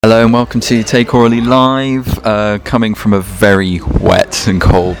Hello and welcome to Take Aurally Live, coming from a very wet and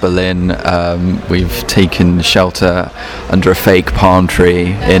cold Berlin. We've taken shelter under a fake palm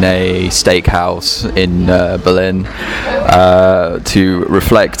tree in a steakhouse in Berlin to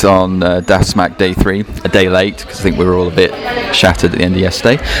reflect on Das SMACC Day 3, a day late because I think we were all a bit shattered at the end of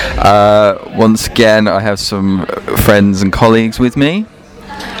yesterday. Once again, I have some friends and colleagues with me.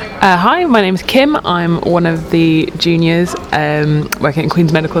 Hi, my name's Kim. I'm one of the juniors working at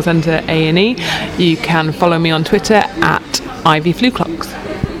Queen's Medical Centre A&E. You can follow me on Twitter at @IvyFluclocks.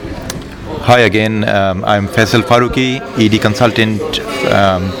 Hi again, I'm Faisal Faruqi, ED consultant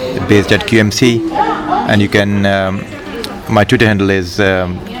based at QMC, and you can, my Twitter handle is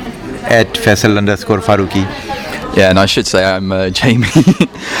at Faisal_Faruqi. Yeah, and I should say I'm Jamie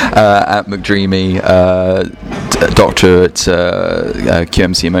at McDreamy, doctor at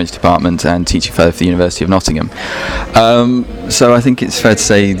QMC Emergency Department and teaching fellow for the University of Nottingham. So I think it's fair to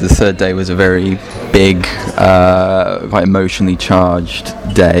say the third day was a very big, quite emotionally charged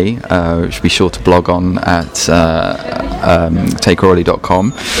day, which be sure to blog on at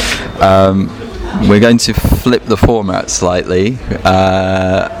takeaurally.com. We're going to flip the format slightly,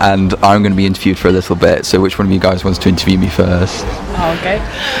 and I'm going to be interviewed for a little bit. So which one of you guys wants to interview me first? Okay.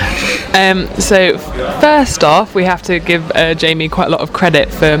 So first off, we have to give Jamie quite a lot of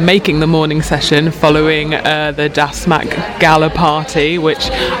credit for making the morning session following the Das SMACC Gala party,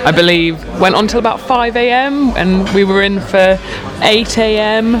 which I believe went on till about 5 a.m. and we were in for 8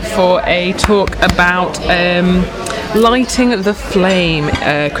 a.m. for a talk about lighting the flame,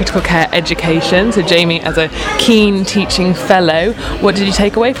 critical care education. So Jamie, as a keen teaching fellow, what did you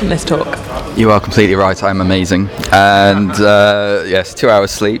take away from this talk? You are completely right, I'm amazing. And yes, 2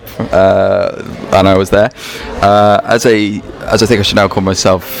 hours sleep, and I was there. As I think I should now call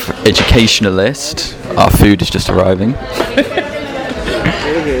myself educationalist, our food is just arriving.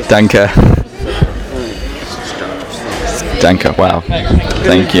 Danke. Danke, wow.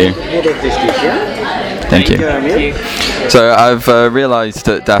 Thank you. Thank you. So I've realised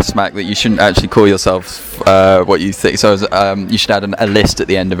at Das SMACC that you shouldn't actually call yourself what you think. So you should add a list at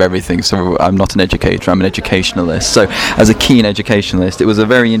the end of everything. So I'm not an educator, I'm an educationalist. So as a keen educationalist, it was a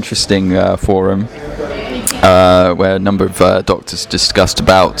very interesting forum where a number of doctors discussed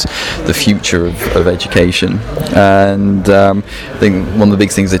about the future of education. And I think one of the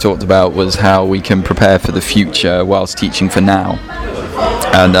big things they talked about was how we can prepare for the future whilst teaching for now.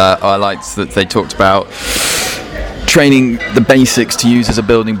 And I liked that they talked about training the basics to use as a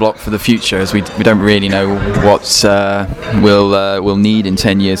building block for the future, as we don't really know what we'll need in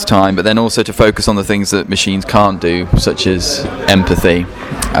 10 years' time, but then also to focus on the things that machines can't do, such as empathy,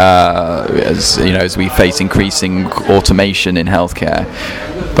 as you know, as we face increasing automation in healthcare.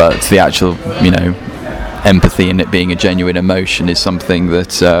 But the actual, empathy and it being a genuine emotion is something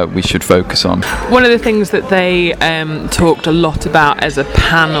that we should focus on. One of the things that they talked a lot about as a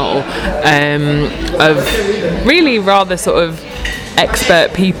panel of really rather sort of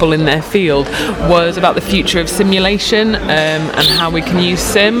expert people in their field was about the future of simulation and how we can use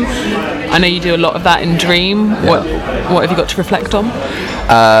sim. I know you do a lot of that in Dream. Yeah. What have you got to reflect on?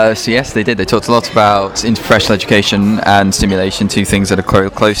 So yes, they did. They talked a lot about interprofessional education and simulation, two things that are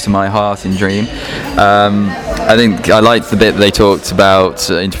close to my heart in Dream. I think I liked the bit that they talked about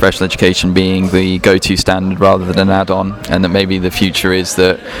interprofessional education being the go-to standard rather than an add-on, and that maybe the future is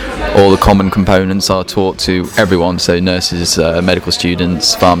that all the common components are taught to everyone, so nurses, medical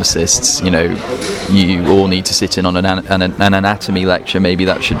students, pharmacists, you all need to sit in on an anatomy lecture, maybe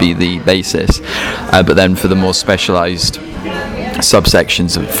that should be the basis. But then for the more specialised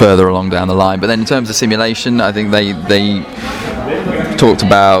subsections further along down the line. But then in terms of simulation, I think they talked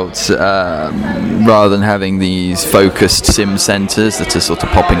about rather than having these focused sim centres that are sort of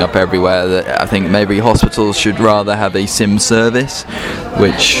popping up everywhere, that I think maybe hospitals should rather have a sim service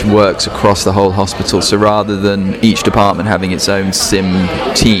which works across the whole hospital. So rather than each department having its own sim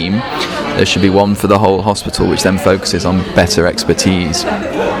team, there should be one for the whole hospital, which then focuses on better expertise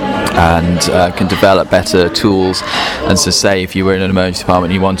and can develop better tools. And so say if you were in an emergency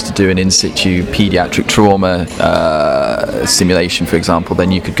department and you wanted to do an in-situ paediatric trauma simulation, for example,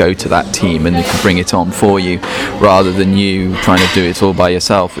 then you could go to that team and they could bring it on for you rather than you trying to do it all by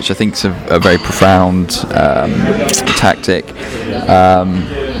yourself, which I think is a very profound tactic.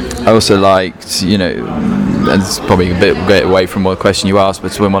 I also liked, and it's probably a bit away from what question you asked,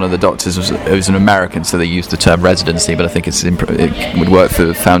 but when one of the doctors was an American, so they used the term residency, but I think it would work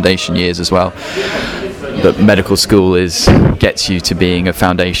for foundation years as well. But medical school gets you to being a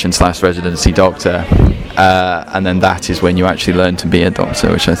foundation/residency doctor, and then that is when you actually learn to be a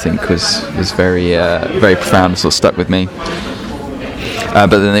doctor, which I think was very very profound, sort of stuck with me. But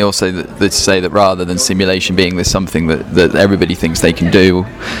then they also that say that rather than simulation being this something that everybody thinks they can do,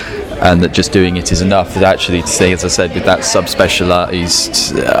 and that just doing it is enough, that actually to say, as I said, with that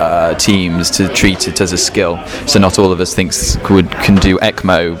subspecialised teams, to treat it as a skill. So not all of us can do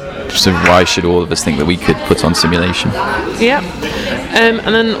ECMO, so why should all of us think that we could put on simulation? Yeah.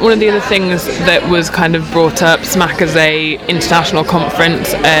 And then one of the other things that was kind of brought up, SMACC as a international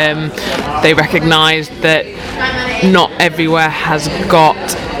conference, they recognised that not everywhere has got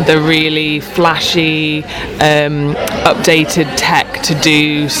the really flashy, updated tech to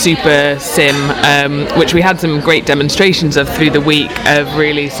do super sim, which we had some great demonstrations of through the week, of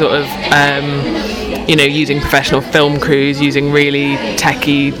really sort of, using professional film crews, using really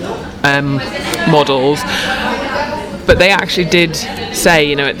techie models. But they actually did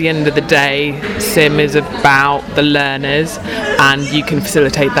say, at the end of the day, sim is about the learners, and you can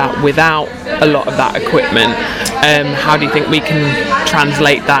facilitate that without a lot of that equipment. How do you think we can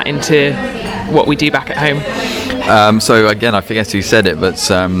translate that into what we do back at home? So again, I forget who said it, but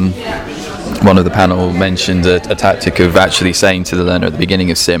one of the panel mentioned a tactic of actually saying to the learner at the beginning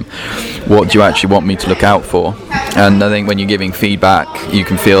of sim, what do you actually want me to look out for? And I think when you're giving feedback, you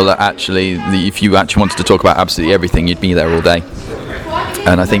can feel that actually, if you actually wanted to talk about absolutely everything, you'd be there all day.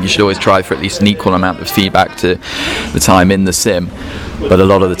 And I think you should always try for at least an equal amount of feedback to the time in the sim. But a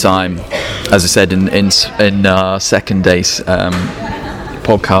lot of the time, as I said in our second day's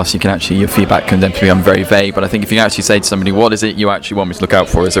podcast, your feedback can then become very vague. But I think if you actually say to somebody, what is it you actually want me to look out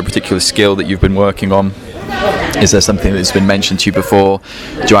for? Is there a particular skill that you've been working on? Is there something that's been mentioned to you before?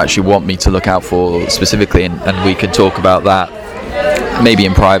 Do you actually want me to look out for specifically? And we could talk about that maybe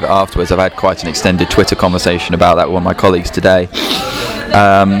in private afterwards. I've had quite an extended Twitter conversation about that with one of my colleagues today.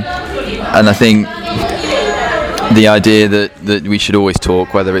 And I think the idea that we should always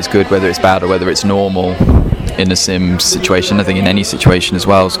talk, whether it's good, whether it's bad, or whether it's normal in a sim situation, I think in any situation as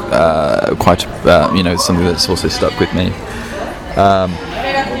well, is quite something that's also stuck with me.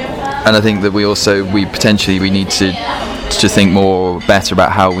 And I think that we need to think more better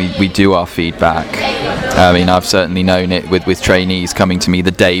about how we do our feedback. I mean, I've certainly known it with trainees coming to me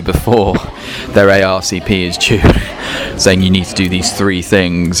the day before their ARCP is due, saying you need to do these 3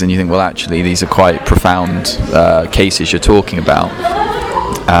 things, and you think, well, actually, these are quite profound cases you're talking about.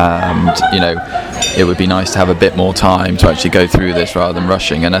 And, it would be nice to have a bit more time to actually go through this rather than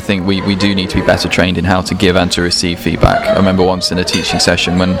rushing. And I think we do need to be better trained in how to give and to receive feedback. I remember once in a teaching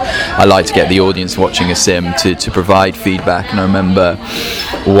session when I like to get the audience watching a sim to provide feedback, and I remember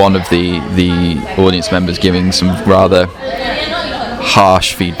one of the audience members giving some rather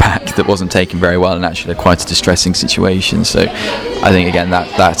harsh feedback that wasn't taken very well, and actually quite a distressing situation. So I think again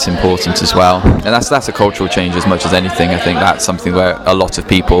that's important as well, and that's a cultural change as much as anything. I think that's something where a lot of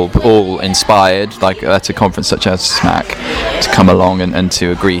people, all inspired, like at a conference such as SMACC, to come along and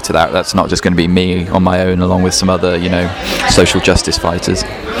to agree to that. That's not just going to be me on my own along with some other social justice fighters.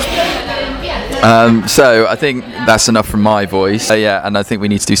 So I think that's enough from my voice. And I think we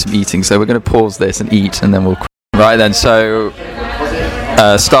need to do some eating, so we're going to pause this and eat, and then we'll right then. So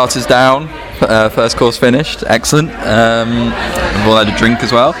starters down, first course finished, excellent. We've all had a drink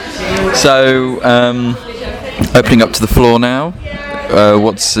as well. So opening up to the floor now.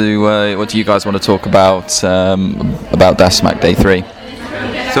 What do you guys want to talk about DAS SMACC Day 3?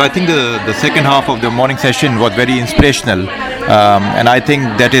 So I think the second half of the morning session was very inspirational, and I think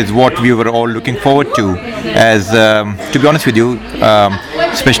that is what we were all looking forward to. As to be honest with you,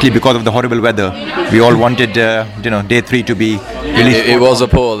 especially because of the horrible weather, we all wanted Day 3 to be really. It was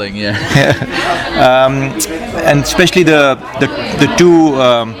appalling, yeah. And especially the two.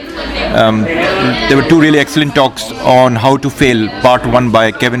 There were 2 really excellent talks on how to fail. Part 1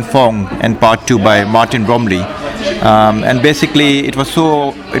 by Kevin Fong and Part 2 by Martin Bromley. And basically, it was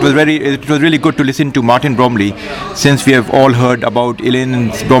really good to listen to Martin Bromley, since we have all heard about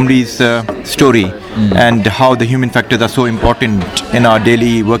Elaine Bromley's story and how the human factors are so important in our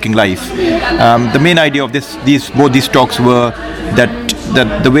daily working life. The main idea of both these talks were that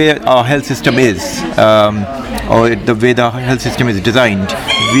the way our health system is, or the way the health system is designed,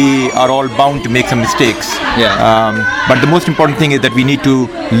 we are all bound to make some mistakes. Yeah. But the most important thing is that we need to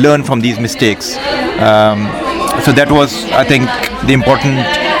learn from these mistakes. So that was, I think, the important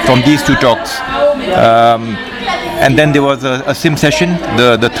from these 2 talks. And then there was a sim session,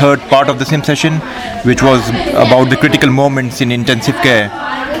 the third part of the sim session, which was about the critical moments in intensive care.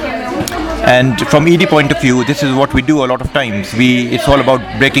 And from ED point of view, this is what we do a lot of times. It's all about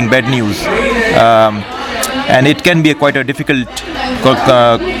breaking bad news. And it can be quite a difficult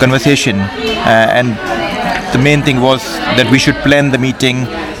conversation. And the main thing was that we should plan the meeting,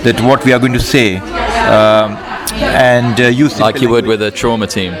 that what we are going to say. and use Like you would with a trauma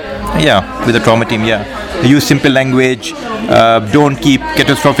team. Yeah, with a trauma team. Yeah, use simple language. Don't keep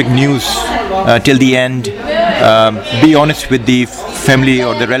catastrophic news till the end. Be honest with the family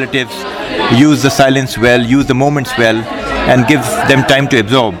or the relatives. Use the silence well. Use the moments well, and give them time to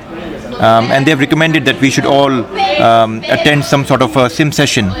absorb. And they've recommended that we should all attend some sort of a sim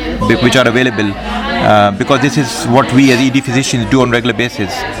session, which are available, because this is what we as ED physicians do on regular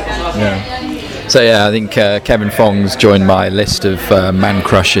basis. Yeah. So yeah, I think Kevin Fong's joined my list of man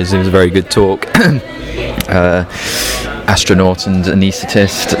crushers. It was a very good talk. Astronaut and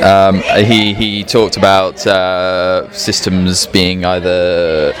anaesthetist. He talked about systems being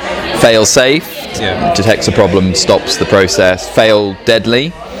either fail safe, detects a problem, stops the process, fail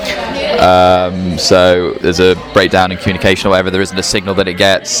deadly. So there's a breakdown in communication or whatever, there isn't a signal that it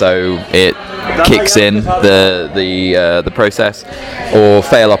gets, so it kicks in the process, or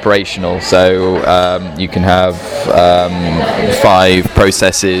fail operational. So you can have 5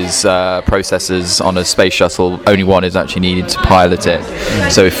 processors on a space shuttle, only one is actually needed to pilot it.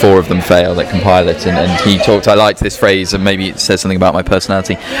 So if 4 of them fail, it can pilot. And he talked, I liked this phrase, and maybe it says something about my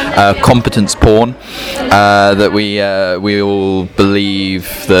personality, competence porn, that we all believe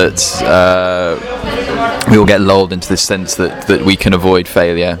that we all get lulled into this sense that we can avoid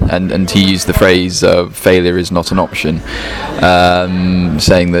failure, and he used the phrase failure is not an option,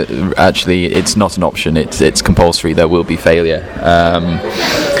 saying that actually it's not an option, it's compulsory, there will be failure,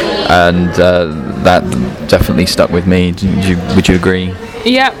 and that definitely stuck with me. Would you agree?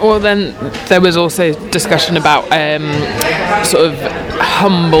 Yeah, well then there was also discussion about sort of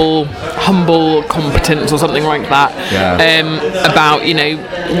humble competence or something like that. About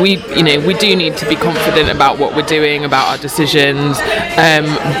we do need to be confident about what we're doing, about our decisions,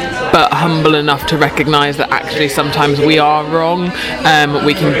 but humble enough to recognise that actually sometimes we are wrong.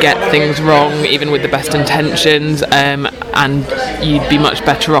 We can get things wrong even with the best intentions, and you'd be much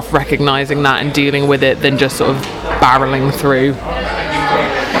better off recognising that and dealing with it than just sort of barrelling through.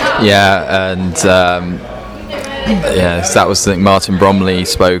 Yeah, and yes, that was something Martin Bromley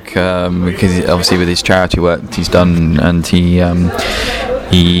spoke, because obviously with his charity work that he's done, and he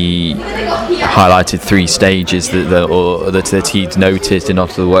highlighted 3 stages that he'd noticed in all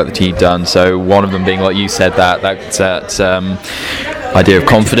of the work that he'd done. So one of them being what you said, that idea of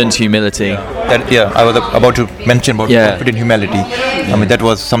confidence, humility. I was about to mention about confident humility. I mean, that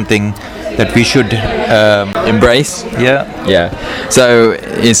was something that we should embrace. Yeah. So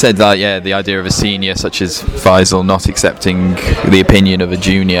he said that the idea of a senior such as Faisal not accepting the opinion of a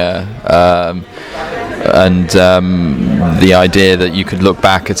junior, and the idea that you could look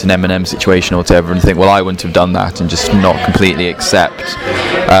back at an M&M situation or whatever and think, well, I wouldn't have done that, and just not completely accept,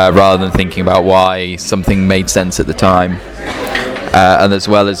 rather than thinking about why something made sense at the time. And as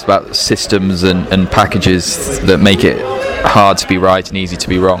well as about systems and packages that make it hard to be right and easy to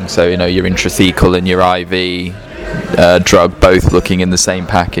be wrong. So your intrathecal and your IV drug both looking in the same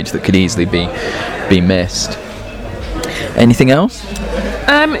package that could easily be missed. Anything else?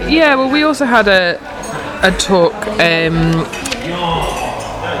 Well, we also had a talk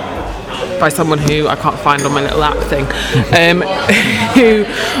by someone who I can't find on my little app thing, who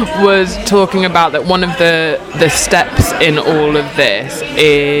was talking about that one of the steps in all of this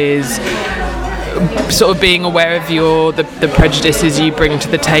is sort of being aware of the prejudices you bring to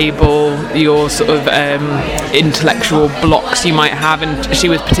the table, your sort of intellectual blocks you might have, and she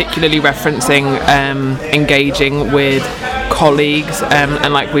was particularly referencing engaging with colleagues,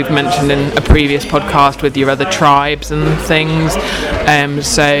 and like we've mentioned in a previous podcast, with your other tribes and things,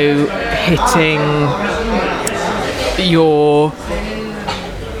 so hitting your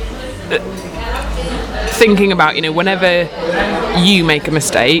thinking about, whenever you make a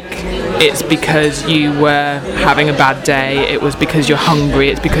mistake, it's because you were having a bad day, it was because you're hungry,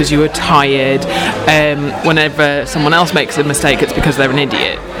 it's because you were tired. Whenever someone else makes a mistake, it's because they're an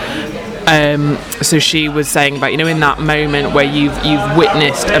idiot. So she was saying about, in that moment where you've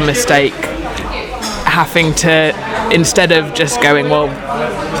witnessed a mistake, having to, instead of just going, well,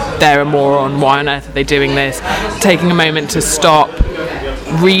 they're a moron, why on earth are they doing this, taking a moment to stop,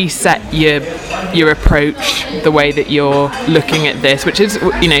 reset your approach, the way that you're looking at this, which is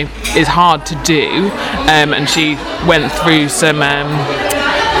is hard to do, and she went through some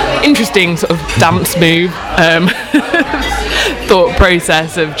interesting sort of dance move thought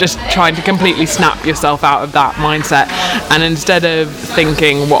process of just trying to completely snap yourself out of that mindset, and instead of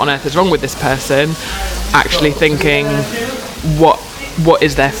thinking what on earth is wrong with this person, actually thinking what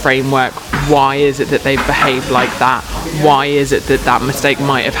is their framework, why is it that they've behaved like that, why is it that mistake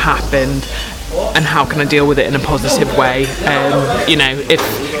might have happened, and how can I deal with it in a positive way.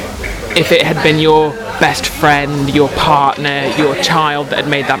 If it had been your best friend, your partner, your child that had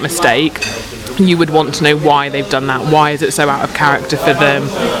made that mistake, you would want to know why they've done that. Why is it so out of character for them?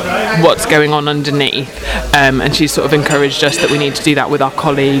 What's going on underneath? And she's sort of encouraged us that we need to do that with our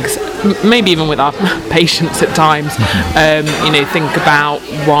colleagues, maybe even with our patients at times. Think about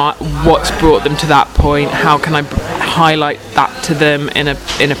what's brought them to that point. How can I highlight that to them in a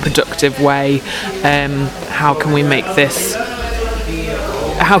productive way? How can we make this?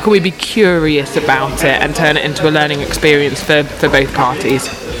 How can we be curious about it and turn it into a learning experience for both parties?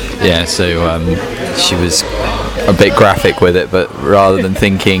 Yeah, so she was a bit graphic with it, but rather than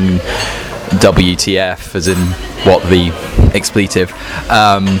thinking WTF as in what the expletive,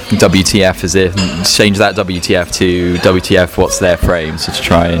 WTF as in change that WTF to WTF what's their frame, so to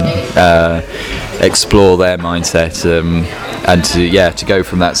try and explore their mindset and to go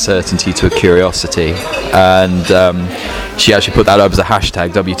from that certainty to a curiosity. And she actually put that up as a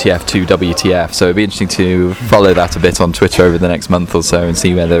hashtag, WTF to WTF, so it'd be interesting to follow that a bit on Twitter over the next month or so and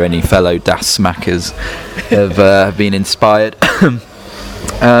see whether any fellow DAS SMACCers have been inspired.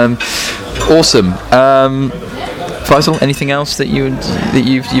 Awesome. Faisal, anything else that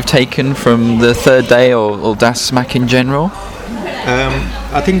you've taken from the third day or DAS SMACC in general?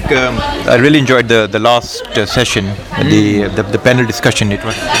 I think I really enjoyed the last session, the panel discussion. It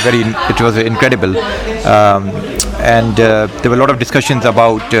was incredible, and there were a lot of discussions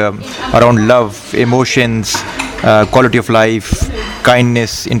about around love, emotions, quality of life,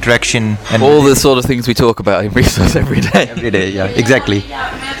 kindness, interaction, and all the sort of things we talk about in research every day. Every day, yeah, exactly.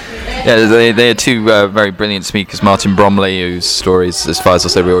 Yeah, they are two very brilliant speakers. Martin Bromley, whose stories, as far as I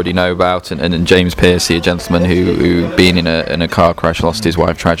said, we already know about, and James Piercy, a gentleman who being in a car crash, lost his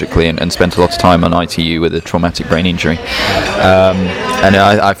wife tragically, and spent a lot of time on ITU with a traumatic brain injury. And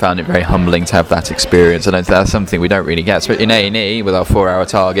I found it very humbling to have that experience. And that's something we don't really get. So in A&E, with our 4-hour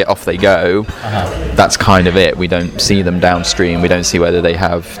target, off they go. That's kind of it. We don't see them downstream. We don't see whether they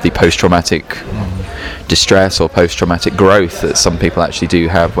have the post-traumatic distress or post-traumatic growth that some people actually do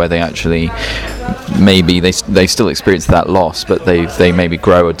have, where they actually maybe they still experience that loss, but they maybe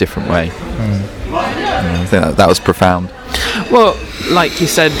grow a different way. I think that was profound. Well, like you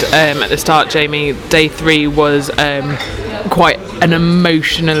said at the start, Jamie, day 3 was quite an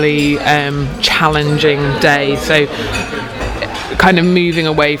emotionally challenging day. So kind of moving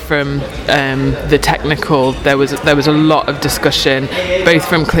away from the technical, there was a lot of discussion, both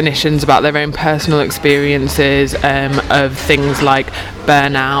from clinicians about their own personal experiences of things like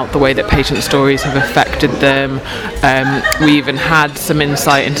burnout, the way that patient stories have affected them. We even had some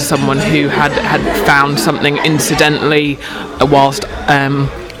insight into someone who had found something incidentally whilst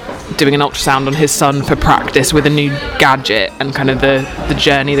doing an ultrasound on his son for practice with a new gadget, and kind of the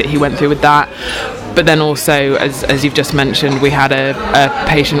journey that he went through with that. But then also, as you've just mentioned, we had a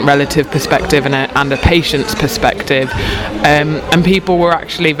patient relative perspective and a patient's perspective, and people were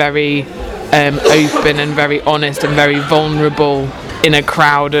actually very open and very honest and very vulnerable in a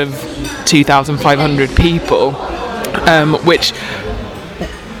crowd of 2,500 people, which,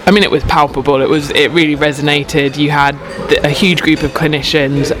 I mean, it was palpable. It really resonated. You had a huge group of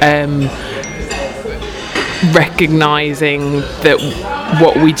clinicians recognising that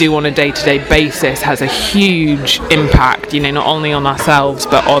what we do on a day-to-day basis has a huge impact, not only on ourselves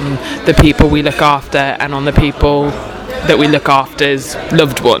but on the people we look after and on the people that we look after's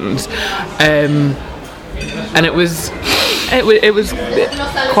loved ones. And it was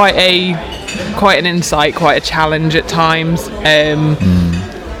quite an insight, quite a challenge at times.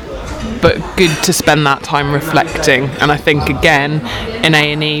 But good to spend that time reflecting. And I think, again, in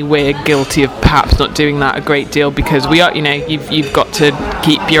A&E we're guilty of perhaps not doing that a great deal, because we are, you've got to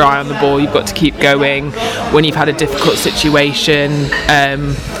keep your eye on the ball, you've got to keep going. When you've had a difficult situation,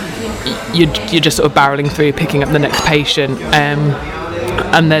 you're just sort of barreling through, picking up the next patient. And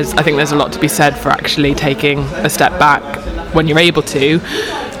I think there's a lot to be said for actually taking a step back when you're able to,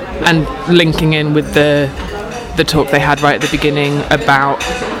 and linking in with the talk they had right at the beginning about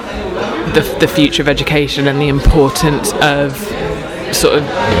the future of education and the importance of sort of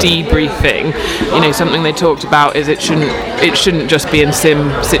debriefing. Something they talked about is it shouldn't just be in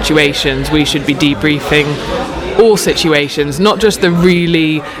sim situations. We should be debriefing all situations, not just the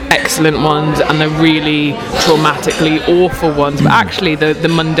really excellent ones and the really traumatically awful ones, but actually the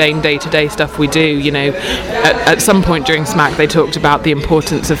mundane day-to-day stuff we do. At some point during SMACC they talked about the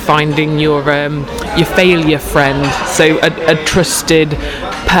importance of finding your failure friend, so a trusted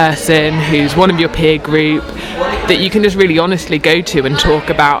person who's one of your peer group that you can just really honestly go to and talk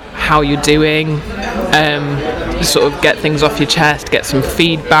about how you're doing, sort of get things off your chest, get some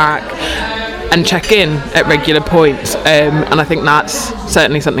feedback. and check in at regular points. And I think that's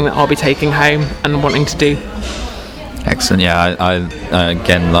certainly something that I'll be taking home and wanting to do. Excellent. Yeah, I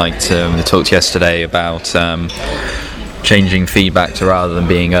again liked the talk yesterday about changing feedback to, rather than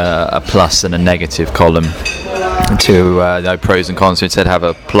being a plus and a negative column, to pros and cons. So instead have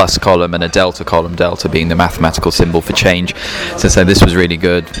a plus column and a delta column, delta being the mathematical symbol for change. So this was really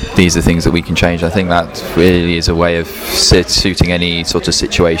good, these are things that we can change. I think that really is a way of suiting any sort of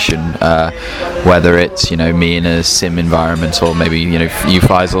situation, whether it's me in a sim environment, or maybe you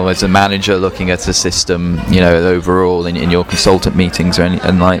Faisal as a manager looking at a system overall in your consultant meetings or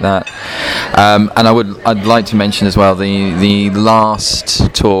anything like that. And I'd like to mention as well the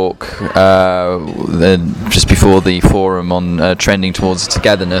last talk just before the forum on trending towards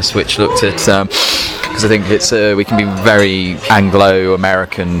togetherness, which looked at because I think it's we can be very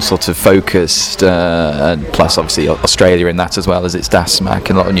Anglo-American sort of focused, and plus obviously Australia in that as well as its SMACC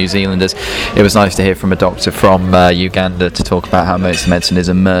and a lot of New Zealanders. It was nice to hear from a doctor from Uganda to talk about how most medicine is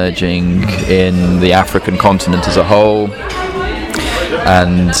emerging in the African continent as a whole.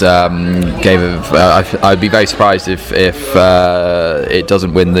 And I'd be very surprised if it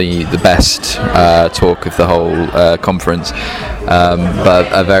doesn't win the best talk of the whole conference. But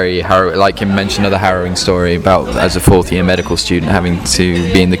a very like him mentioned, another harrowing story about as a fourth year medical student having to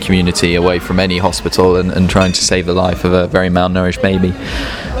be in the community away from any hospital and trying to save the life of a very malnourished baby.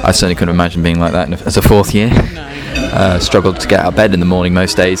 I certainly couldn't imagine being like that as a fourth year. No. Struggled to get out of bed in the morning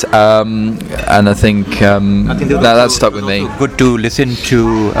most days, and I think that stuck with me. Good to listen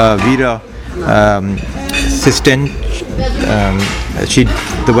to Vera Sisten, she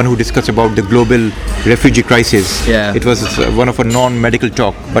the one who discussed about the global refugee crisis. Yeah. It was one of a non-medical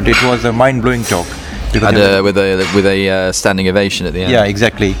talk, but it was a mind-blowing talk. With a standing ovation at the end. Yeah,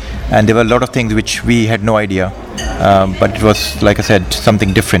 exactly. And there were a lot of things which we had no idea, but it was, like I said,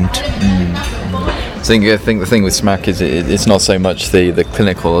 something different. I think the thing with SMACC is it's not so much the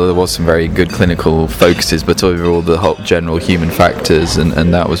clinical. There was some very good clinical focuses, but overall the whole general human factors,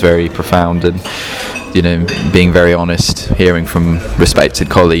 and that was very profound. And being very honest, hearing from respected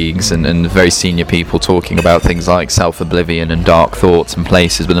colleagues and very senior people talking about things like self-oblivion and dark thoughts and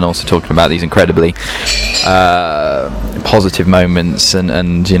places, but then also talking about these incredibly positive moments,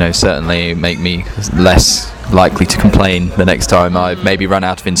 and certainly make me less likely to complain the next time I've maybe run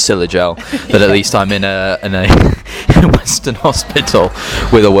out of Insilagel, that at least I'm in a Western hospital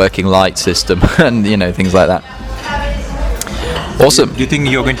with a working light system and things like that. Awesome. Do you think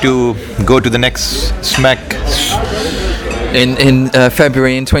you're going to go to the next SMACC? In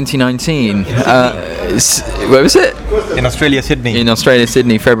February in 2019. Where was it? In Australia, Sydney. In Australia,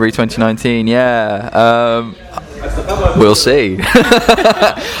 Sydney, February 2019. Yeah. We'll see.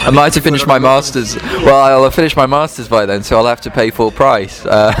 I might have finished my masters. Well, I'll have finished my masters by then, so I'll have to pay full price.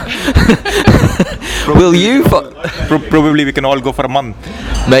 Will you? Probably we can all go for a month.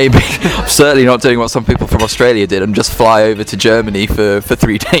 Maybe. I'm certainly not doing what some people from Australia did and just fly over to Germany for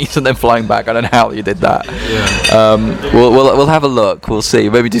 3 days and then flying back. I don't know how you did that. Yeah. We'll have a look. We'll see.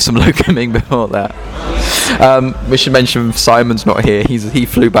 Maybe do some locuming before that. We should mention Simon's not here. He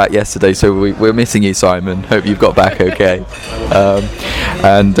flew back yesterday, so we're missing you, Simon. Hope you've got back okay.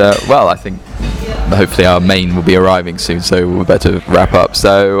 I think hopefully our main will be arriving soon, so we better wrap up.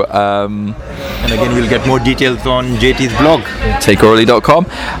 So and again, we'll get more details on JT's blog, takeaurally.com.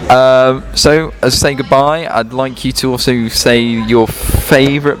 So as I say goodbye, I'd like you to also say your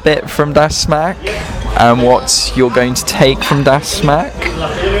favourite bit from SMACC and what you're going to take from SMACC.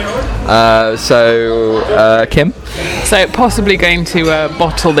 Kim? So possibly going to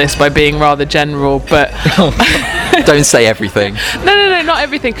bottle this by being rather general, but don't say everything. No, not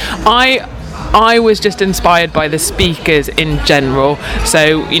everything. I was just inspired by the speakers in general.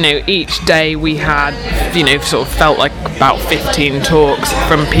 So, each day we had, sort of felt like about 15 talks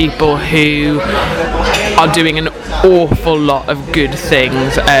from people who are doing an awful lot of good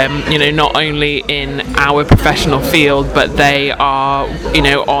things, not only in our professional field, but they are,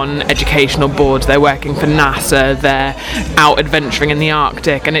 on educational boards, they're working for NASA, they're out adventuring in the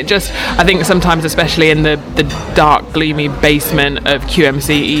Arctic, and I think sometimes, especially in the dark, gloomy basement of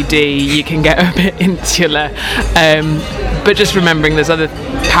QMC ED, you can get a bit insular, but just remembering there's other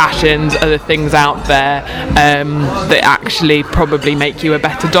passions, other things out there that actually probably make you a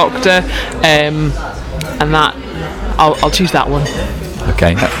better doctor, and that I'll choose that one.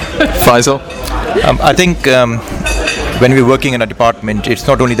 Okay. Faisal? I think when we're working in a department, it's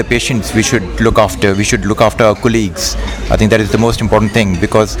not only the patients we should look after our colleagues. I think that is the most important thing,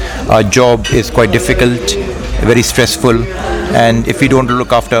 because our job is quite difficult, very stressful, and if we don't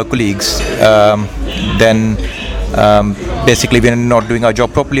look after our colleagues, then basically we're not doing our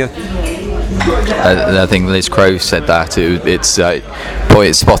job properly. I think Liz Crow said that it's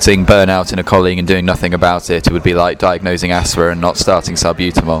spotting burnout in a colleague and doing nothing about it. It would be like diagnosing asthma and not starting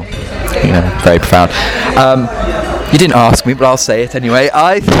salbutamol. Very profound. You didn't ask me, but I'll say it anyway.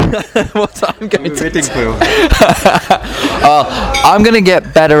 What I'm going to waiting for. I'm going to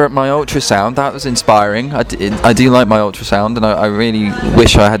get better at my ultrasound. That was inspiring. I do like my ultrasound, and I really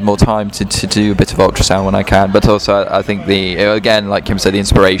wish I had more time to do a bit of ultrasound when I can. But also, I think again, like Kim said, the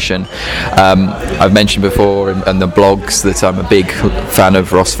inspiration. I've mentioned before and the blogs that I'm a big fan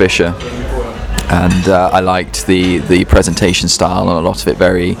of Ross Fisher. And I liked the presentation style, and a lot of it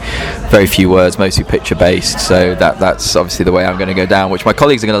very few words, mostly picture based. So that's obviously the way I'm going to go down, which my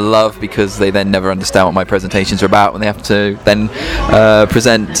colleagues are going to love, because they then never understand what my presentations are about when they have to then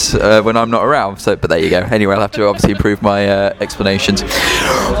present when I'm not around. But there you go. Anyway, I'll have to obviously improve my explanations.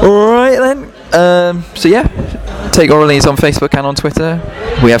 All right then. Take Aurally is on Facebook and on Twitter.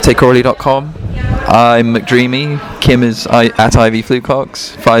 We have takeaurally.com. I'm McDreamy. Kim is at Ivy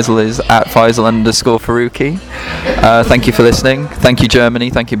Flucox. Faisal is at Faisal_Faruqi. Thank you for listening. Thank you, Germany.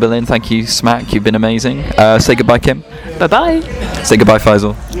 Thank you, Berlin. Thank you, SMACC. You've been amazing. Say goodbye, Kim. Bye-bye. Say goodbye,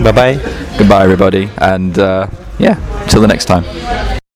 Faisal. Bye bye. Goodbye, everybody. And till the next time.